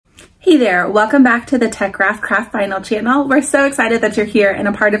Hey there, welcome back to the TeckWrapCraft vinyl channel. We're so excited that you're here and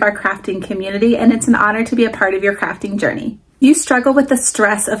a part of our crafting community, and it's an honor to be a part of your crafting journey. You struggle with the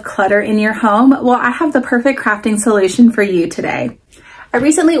stress of clutter in your home? Well, I have the perfect crafting solution for you today. I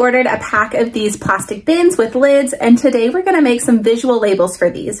recently ordered a pack of these plastic bins with lids, and today we're going to make some visual labels for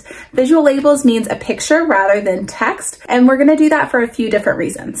these. Visual labels means a picture rather than text, and we're going to do that for a few different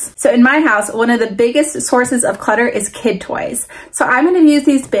reasons. So in my house, one of the biggest sources of clutter is kid toys. So I'm going to use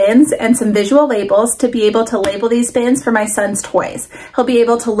these bins and some visual labels to be able to label these bins for my son's toys. He'll be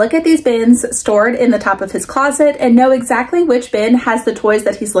able to look at these bins stored in the top of his closet and know exactly which bin has the toys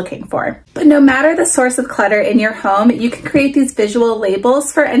that he's looking for. But no matter the source of clutter in your home, you can create these visual labels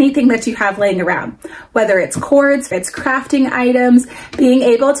for anything that you have laying around. Whether it's cords, it's crafting items, being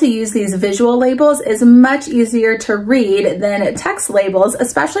able to use these visual labels is much easier to read than text labels,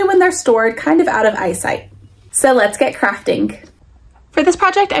 especially when they're stored kind of out of eyesight. So let's get crafting. For this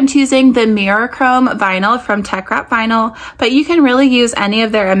project, I'm choosing the Mirror Chrome vinyl from TeckWrap Vinyl, but you can really use any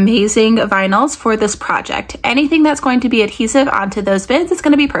of their amazing vinyls for this project. Anything that's going to be adhesive onto those bins is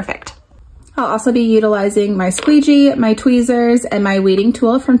going to be perfect. I'll also be utilizing my squeegee, my tweezers, and my weeding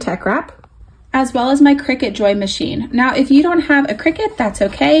tool from TeckWrap, as well as my Cricut Joy machine. Now, if you don't have a Cricut, that's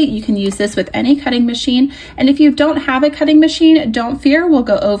okay. You can use this with any cutting machine. And if you don't have a cutting machine, don't fear, we'll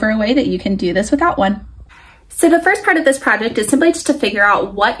go over a way that you can do this without one. So the first part of this project is simply just to figure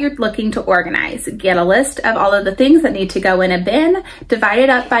out what you're looking to organize. Get a list of all of the things that need to go in a bin, divide it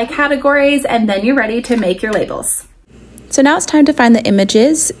up by categories, and then you're ready to make your labels. So now it's time to find the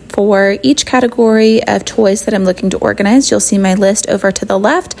images for each category of toys that I'm looking to organize. You'll see my list over to the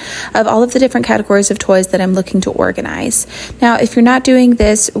left of all of the different categories of toys that I'm looking to organize. Now, if you're not doing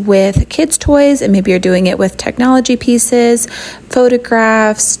this with kids' toys, and maybe you're doing it with technology pieces,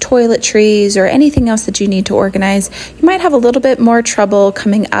 photographs, toiletries, or anything else that you need to organize, you might have a little bit more trouble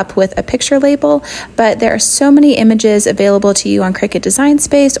coming up with a picture label, but there are so many images available to you on Cricut Design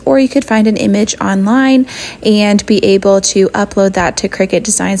Space, or you could find an image online and be able to upload that to Cricut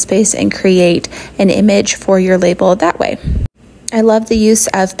Design Space and create an image for your label that way. I love the use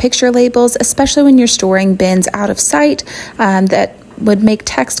of picture labels, especially when you're storing bins out of sight that would make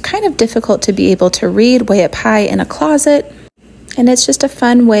text kind of difficult to be able to read way up high in a closet. And it's just a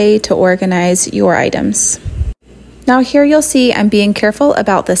fun way to organize your items. Now here you'll see I'm being careful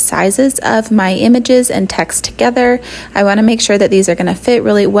about the sizes of my images and text together. I want to make sure that these are going to fit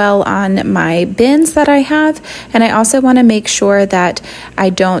really well on my bins that I have, and I also want to make sure that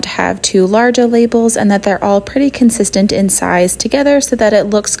I don't have too large of labels and that they're all pretty consistent in size together so that it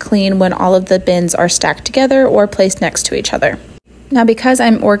looks clean when all of the bins are stacked together or placed next to each other. Now, because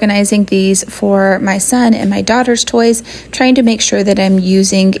I'm organizing these for my son and my daughter's toys, trying to make sure that I'm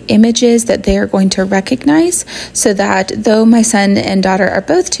using images that they are going to recognize so that though my son and daughter are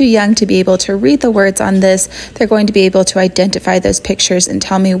both too young to be able to read the words on this, they're going to be able to identify those pictures and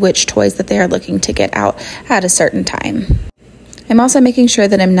tell me which toys that they are looking to get out at a certain time. I'm also making sure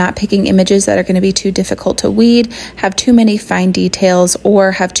that I'm not picking images that are going to be too difficult to weed, have too many fine details,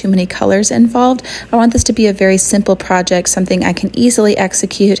 or have too many colors involved. I want this to be a very simple project, something I can easily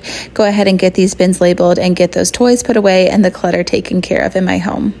execute, go ahead and get these bins labeled and get those toys put away and the clutter taken care of in my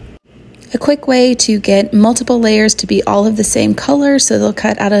home. A quick way to get multiple layers to be all of the same color so they'll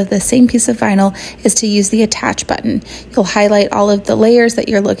cut out of the same piece of vinyl is to use the attach button. You'll highlight all of the layers that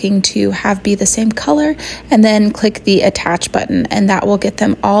you're looking to have be the same color and then click the attach button, and that will get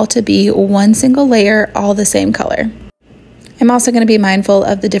them all to be one single layer, all the same color. I'm also going to be mindful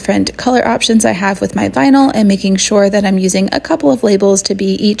of the different color options I have with my vinyl and making sure that I'm using a couple of labels to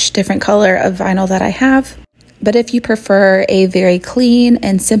be each different color of vinyl that I have. But if you prefer a very clean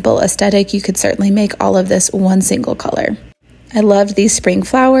and simple aesthetic, you could certainly make all of this one single color. I loved these spring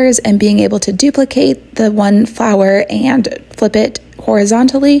flowers, and being able to duplicate the one flower and flip it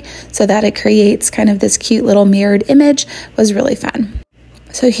horizontally so that it creates kind of this cute little mirrored image was really fun.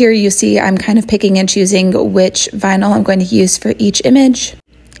 So here you see I'm kind of picking and choosing which vinyl I'm going to use for each image,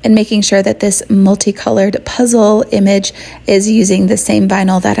 and making sure that this multicolored puzzle image is using the same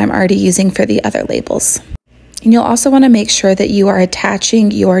vinyl that I'm already using for the other labels. And you'll also want to make sure that you are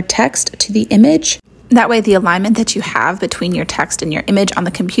attaching your text to the image. That way the alignment that you have between your text and your image on the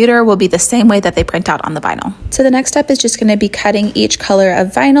computer will be the same way that they print out on the vinyl. So the next step is just going to be cutting each color of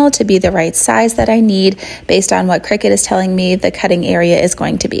vinyl to be the right size that I need based on what Cricut is telling me the cutting area is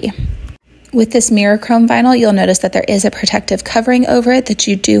going to be. With this mirror chrome vinyl, you'll notice that there is a protective covering over it that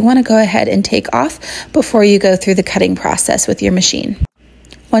you do want to go ahead and take off before you go through the cutting process with your machine.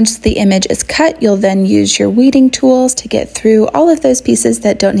 Once the image is cut, you'll then use your weeding tools to get through all of those pieces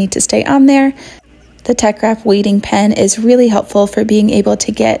that don't need to stay on there. The TeckWrap weighting pen is really helpful for being able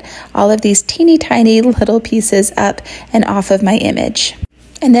to get all of these teeny tiny little pieces up and off of my image.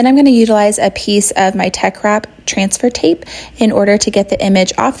 And then I'm going to utilize a piece of my TeckWrap transfer tape in order to get the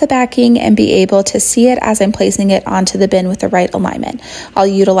image off the backing and be able to see it as I'm placing it onto the bin with the right alignment. I'll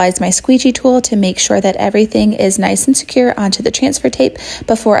utilize my squeegee tool to make sure that everything is nice and secure onto the transfer tape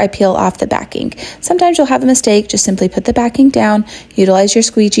before I peel off the backing. Sometimes you'll have a mistake, just simply put the backing down, utilize your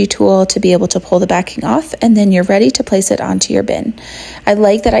squeegee tool to be able to pull the backing off, and then you're ready to place it onto your bin. I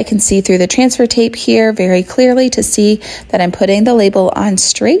like that I can see through the transfer tape here very clearly to see that I'm putting the label on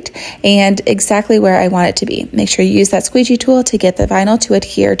straight and exactly where I want it to be. Make sure you use that squeegee tool to get the vinyl to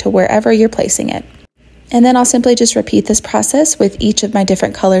adhere to wherever you're placing it. And then I'll simply just repeat this process with each of my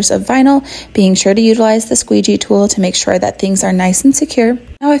different colors of vinyl, being sure to utilize the squeegee tool to make sure that things are nice and secure.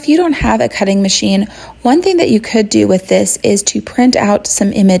 Now, if you don't have a cutting machine, one thing that you could do with this is to print out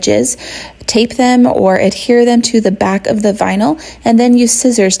some images, tape them or adhere them to the back of the vinyl, and then use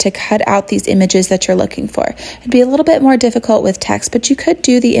scissors to cut out these images that you're looking for. It'd be a little bit more difficult with text, but you could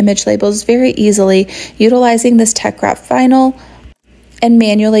do the image labels very easily utilizing this TeckWrap vinyl and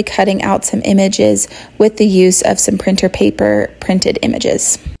manually cutting out some images with the use of some printer paper printed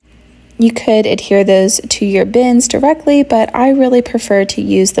images. You could adhere those to your bins directly, but I really prefer to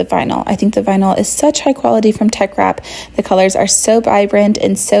use the vinyl. I think the vinyl is such high quality from TeckWrap. The colors are so vibrant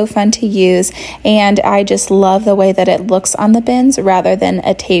and so fun to use, and I just love the way that it looks on the bins rather than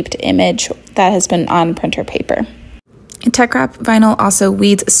a taped image that has been on printer paper. TeckWrap vinyl also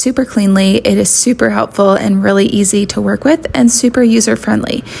weeds super cleanly. It is super helpful and really easy to work with and super user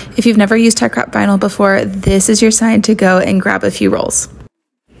friendly. If you've never used TeckWrap vinyl before, this is your sign to go and grab a few rolls.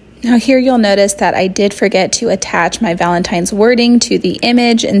 Now here you'll notice that I did forget to attach my Valentine's wording to the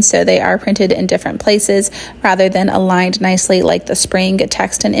image, and so they are printed in different places rather than aligned nicely like the spring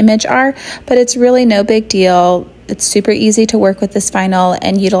text and image are, but it's really no big deal. It's super easy to work with this vinyl,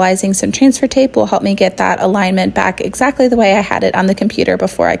 and utilizing some transfer tape will help me get that alignment back exactly the way I had it on the computer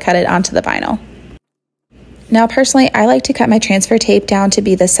before I cut it onto the vinyl. Now, personally, I like to cut my transfer tape down to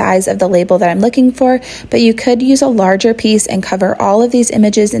be the size of the label that I'm looking for, but you could use a larger piece and cover all of these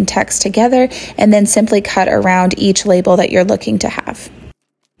images and text together and then simply cut around each label that you're looking to have.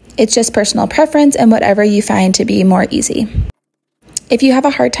 It's just personal preference and whatever you find to be more easy. If you have a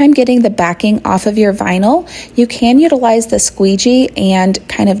hard time getting the backing off of your vinyl, you can utilize the squeegee and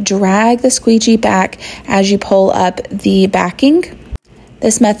kind of drag the squeegee back as you pull up the backing.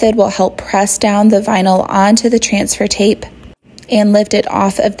 This method will help press down the vinyl onto the transfer tape and lift it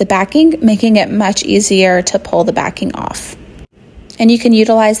off of the backing, making it much easier to pull the backing off. And you can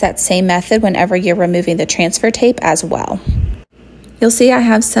utilize that same method whenever you're removing the transfer tape as well. You'll see I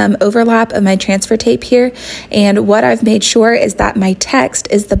have some overlap of my transfer tape here, and what I've made sure is that my text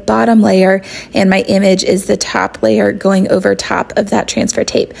is the bottom layer and my image is the top layer going over top of that transfer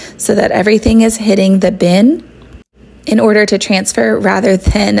tape so that everything is hitting the bin in order to transfer rather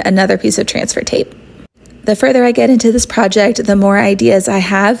than another piece of transfer tape. The further I get into this project, the more ideas I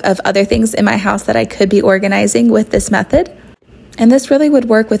have of other things in my house that I could be organizing with this method. And this really would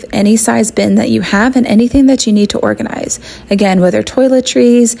work with any size bin that you have and anything that you need to organize. Again, whether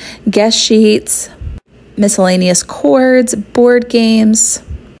toiletries, guest sheets, miscellaneous cords, board games,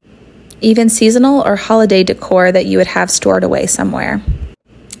 even seasonal or holiday decor that you would have stored away somewhere.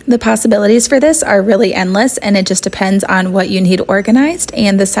 The possibilities for this are really endless, and it just depends on what you need organized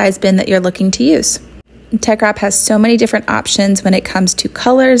and the size bin that you're looking to use. TeckWrap has so many different options when it comes to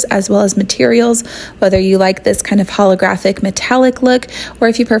colors as well as materials, whether you like this kind of holographic metallic look or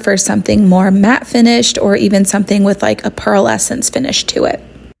if you prefer something more matte finished or even something with like a pearlescence finish to it.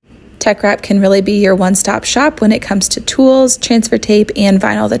 TeckWrap can really be your one-stop shop when it comes to tools, transfer tape, and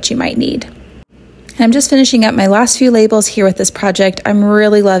vinyl that you might need. I'm just finishing up my last few labels here with this project. I'm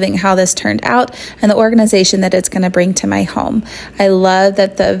really loving how this turned out and the organization that it's going to bring to my home. I love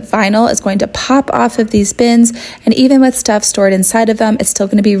that the vinyl is going to pop off of these bins, and even with stuff stored inside of them, it's still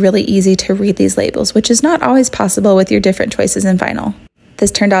going to be really easy to read these labels, which is not always possible with your different choices in vinyl.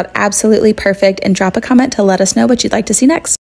 This turned out absolutely perfect, and drop a comment to let us know what you'd like to see next.